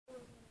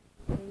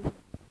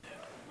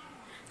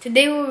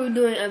Today we were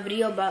doing a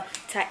video about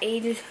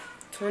Ty-Ajah's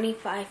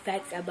 25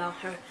 facts about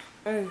her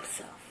own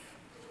self.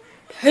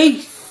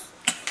 Peace!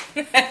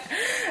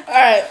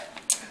 Alright,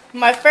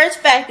 my first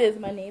fact is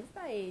my name is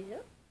Ty-Ajah.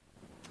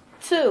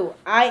 2,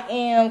 I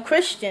am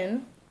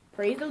Christian.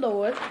 Praise the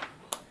Lord.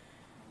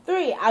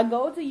 3, I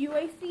go to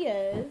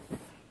UACS.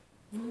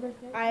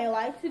 I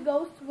like to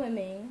go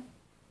swimming.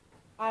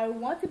 I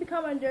want to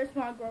become a nurse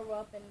when I grow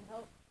up and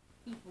help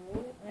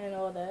people and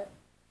all that.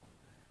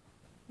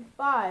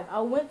 5,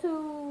 I went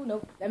to,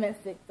 nope, I meant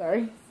 6,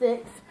 sorry.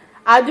 6,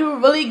 I do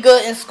really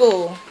good in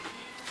school.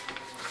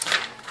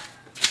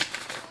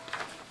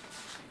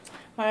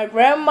 My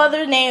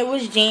grandmother's name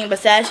was Jean, but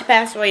sadly she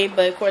passed away,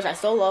 but of course I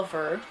still love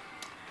her.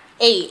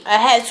 8, I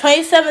had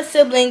 27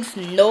 siblings,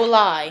 no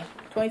lie.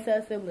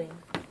 27 siblings.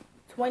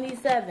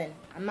 27.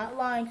 I'm not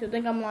lying, so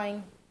think I'm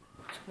lying.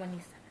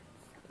 27.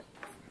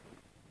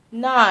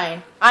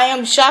 9, I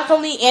am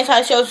shockingly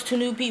antisocial to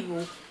new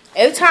people.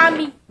 Every time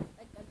me,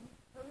 like a new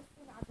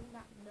person I do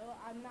not know,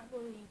 I'm not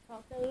going to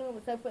talk to them,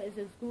 except for it's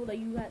in school that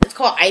you have. It's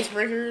called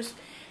icebreakers,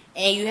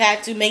 and you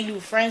have to make new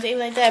friends, things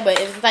like that.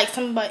 But if it's like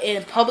somebody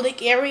in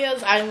public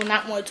areas, I will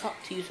not want to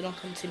talk to you, so don't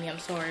come to me. I'm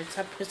sorry. It's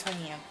just how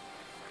I am.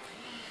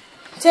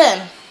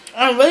 10,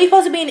 I'm really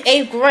supposed to be in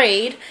 8th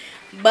grade,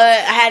 but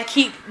I had to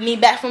keep me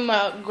back from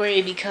my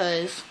grade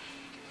because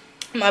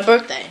my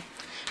birthday.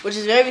 Which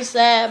is very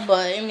sad,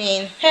 but I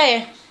mean,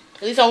 hey,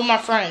 at least I'm with my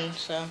friends,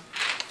 so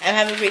I'm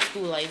having a great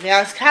school life.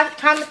 There's kind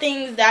of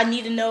things that I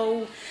need to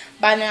know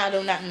by now I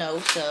do not know,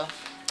 so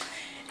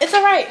it's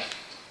alright.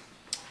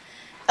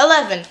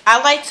 11,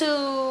 I like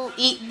to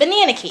eat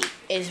banana cake.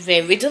 It's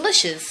very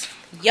delicious.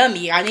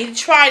 Yummy. I need to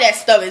try that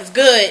stuff. It's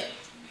good.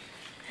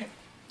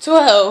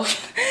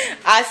 12,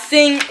 I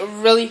sing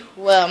really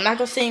well. I'm not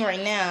going to sing right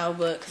now,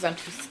 but because I'm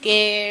too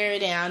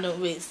scared and I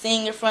don't really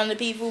sing in front of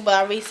people, but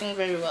I really sing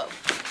very well.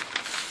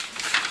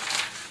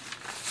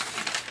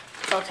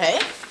 Okay.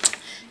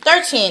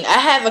 13, I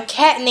have a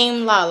cat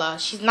named Lala.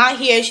 She's not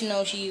here.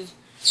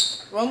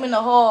 She's roaming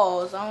the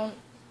halls. I don't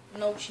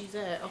know where she's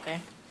at. Okay.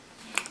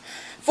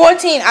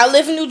 14, I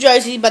live in New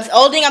Jersey, but the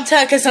only thing I'm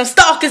telling you because some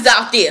stalkers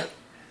out there.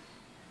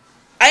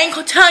 I ain't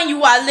gonna tell you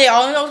where I live.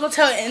 I don't know I was gonna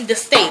tell you in the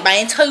state, but I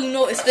ain't telling you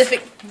no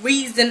specific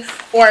reason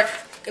or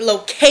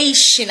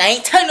location. I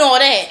ain't telling you all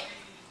that.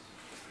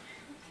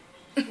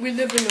 We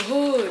live in the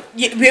hood.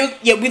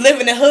 Yeah, we live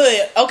in the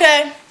hood.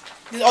 Okay?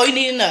 That's all you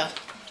need to know.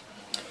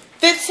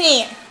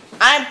 15,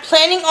 I'm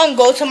planning on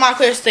going to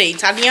Montclair State.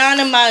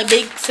 Tatiana, my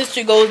big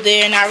sister, goes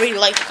there, and I really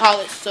like the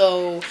college,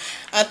 so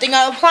I think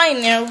I'm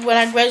applying there when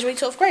I graduate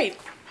 12th grade.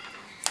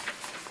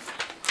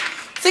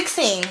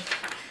 16,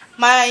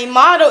 my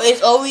motto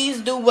is always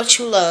do what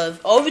you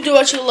love. Always do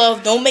what you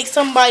love. Don't make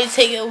somebody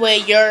take away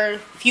your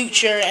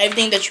future,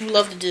 everything that you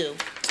love to do.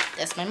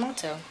 That's my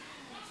motto.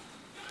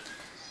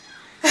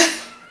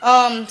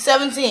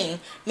 17,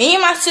 me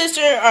and my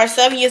sister are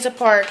 7 years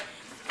apart.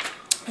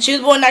 She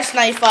was born in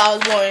 1995. I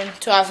was born in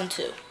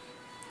 2002.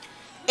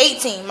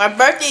 18, my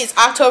birthday is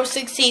October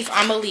 16th.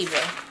 I'm a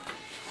Libra.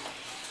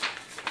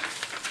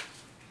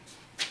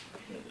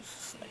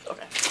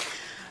 Okay.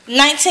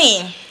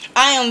 19,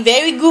 I am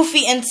very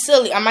goofy and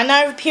silly. I might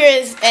not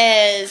appear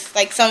as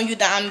like some of you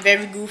that I'm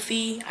very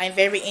goofy. I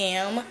very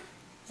am.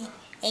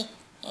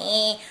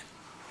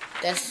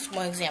 That's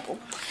one example.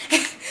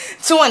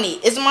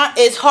 20,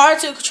 it's hard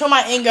to control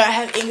my anger. I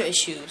have anger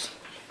issues.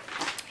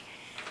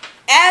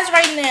 As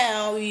right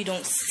now, you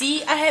don't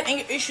see I have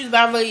anger issues, but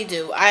I really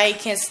do. I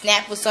can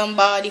snap with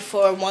somebody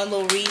for one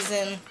little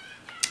reason.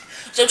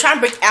 So I'm trying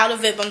to break out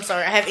of it, but I'm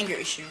sorry. I have anger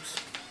issues.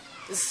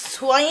 This is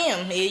who I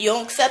am. If you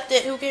don't accept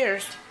it, who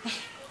cares?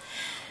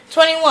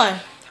 21,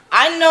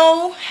 I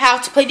know how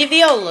to play the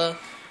viola.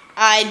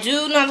 I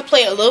do know how to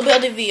play a little bit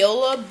of the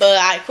viola, but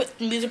I quit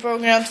the music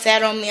program.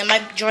 Sad on me. I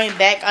might join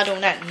back. I do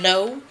not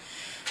know.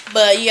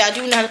 But yeah, I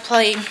do know how to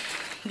play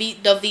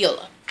the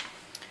viola.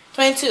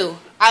 22,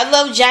 I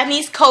love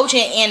Japanese culture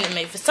and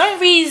anime. For some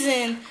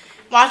reason,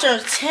 when I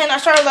turned 10, I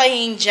started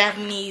liking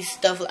Japanese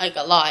stuff like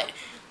a lot.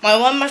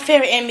 One of my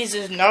favorite animes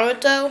is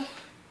Naruto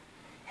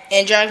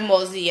and Dragon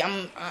Ball Z.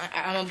 I'm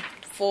a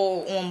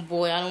full-on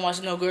boy. I don't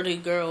watch no girly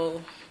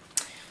girl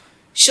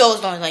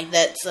shows, nothing like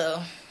that.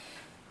 So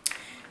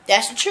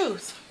that's the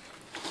truth.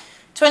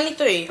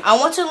 23, I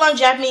want to learn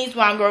Japanese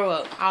when I grow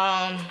up.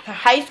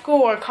 High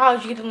school or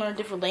college, you get to learn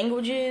different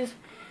languages.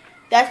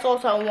 That's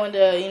also I want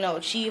to,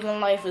 achieve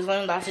in life is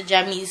learn lots of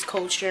Japanese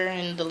culture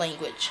and the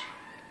language.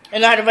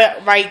 And how to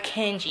write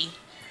kanji.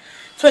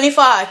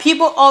 25,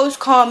 people always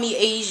call me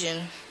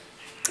Asian.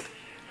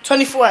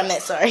 24, I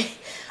meant, sorry.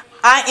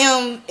 I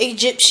am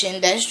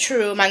Egyptian, that's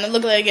true. Might not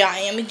look like it, I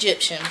am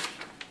Egyptian.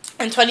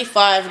 And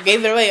 25, I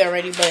gave it away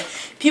already, but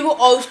people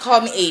always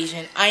call me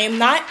Asian. I am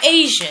not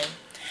Asian.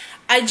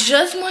 I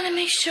just want to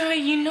make sure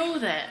you know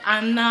that.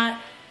 I'm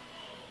not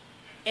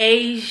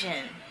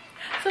Asian.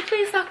 So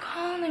please stop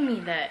calling me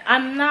that.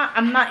 I'm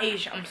not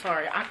Asian. I'm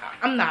sorry.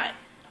 I'm not.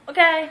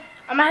 Okay?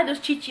 I might have those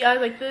cheechy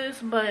eyes like this,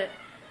 but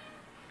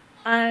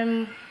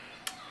I'm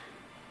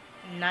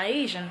not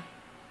Asian.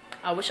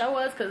 I wish I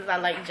was because I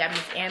like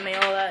Japanese anime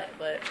and all that,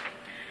 but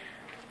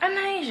I'm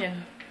not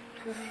Asian.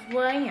 This is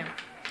what I am.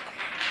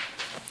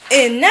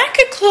 And that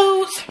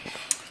concludes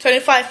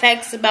 25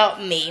 facts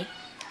about me.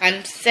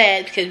 I'm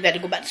sad because I better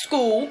go back to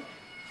school.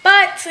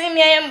 But, I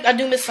mean, I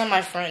do miss some of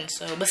my friends,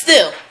 so. But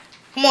still,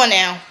 come on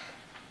now.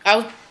 I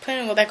was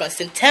planning to go back on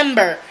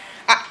September.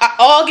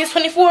 August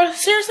 24th?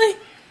 Seriously?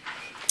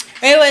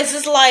 Anyways,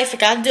 this is life. I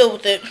gotta deal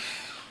with it.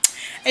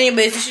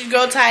 Anyways, this is your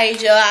girl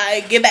Ty-Ajah.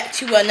 I get back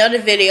to another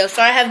video.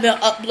 Sorry I haven't been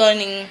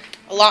uploading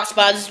a lot,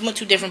 but I just went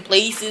to different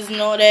places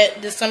and all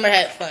that. This summer I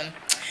had fun.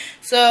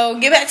 So,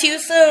 get back to you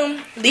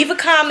soon. Leave a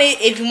comment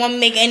if you want me to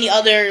make any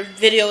other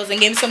videos and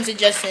give me some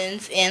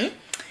suggestions. And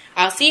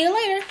I'll see you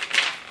later.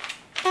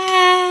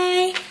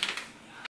 Bye.